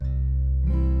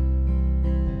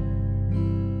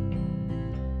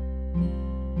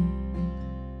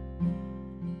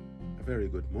very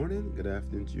good morning, good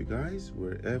afternoon to you guys,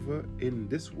 wherever in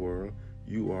this world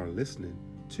you are listening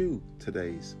to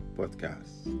today's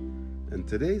podcast. And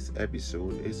today's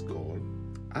episode is called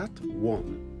At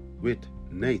One with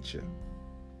Nature.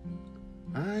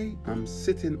 I am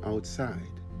sitting outside,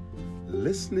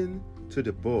 listening to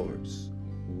the birds,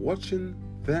 watching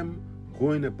them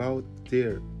going about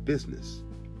their business.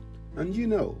 And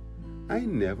I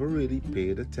never really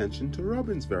paid attention to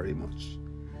robins very much.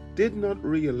 Did not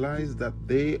realize that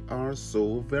they are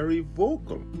so very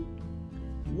vocal.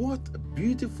 What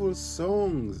beautiful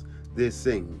songs they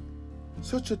sing.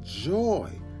 Such a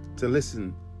joy to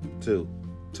listen to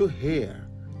hear,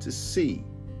 to see.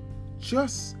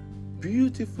 Just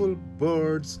beautiful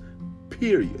birds,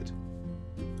 period.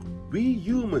 We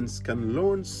humans can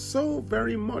learn so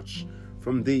very much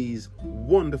from these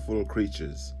wonderful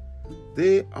creatures.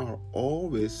 They are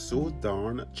always so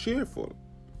darn cheerful.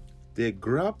 They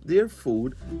grab their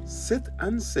food, sit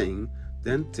and sing,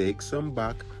 then take some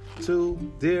back to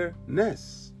their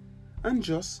nests and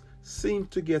just seem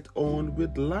to get on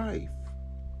with life.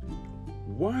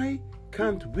 Why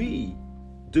can't we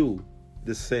do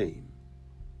the same?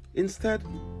 Instead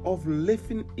of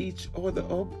lifting each other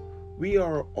up, we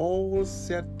are all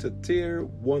set to tear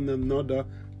one another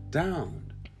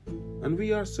down. And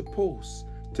we are supposed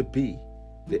to be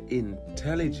the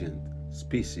intelligent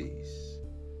species.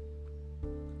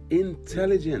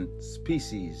 Intelligent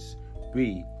species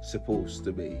we supposed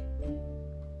to be.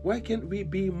 Why can't we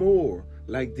be more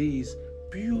like these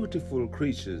beautiful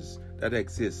creatures that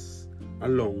exist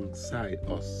alongside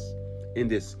us in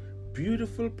this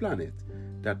beautiful planet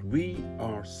that we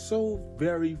are so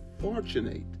very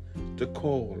fortunate to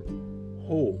call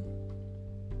home?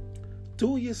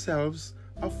 Do yourselves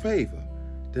a favor.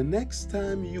 The next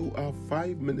time you have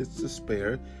 5 minutes to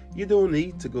spare, you don't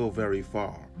need to go very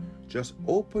far. Just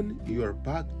open your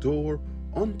back door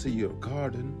onto your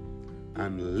garden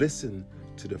and listen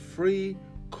to the free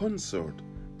concert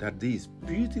that these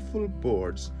beautiful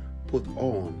birds put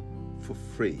on for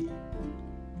free.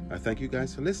 I thank you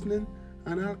guys for listening,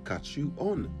 and I'll catch you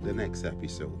on the next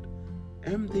episode.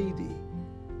 MDD.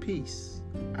 Peace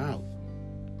out.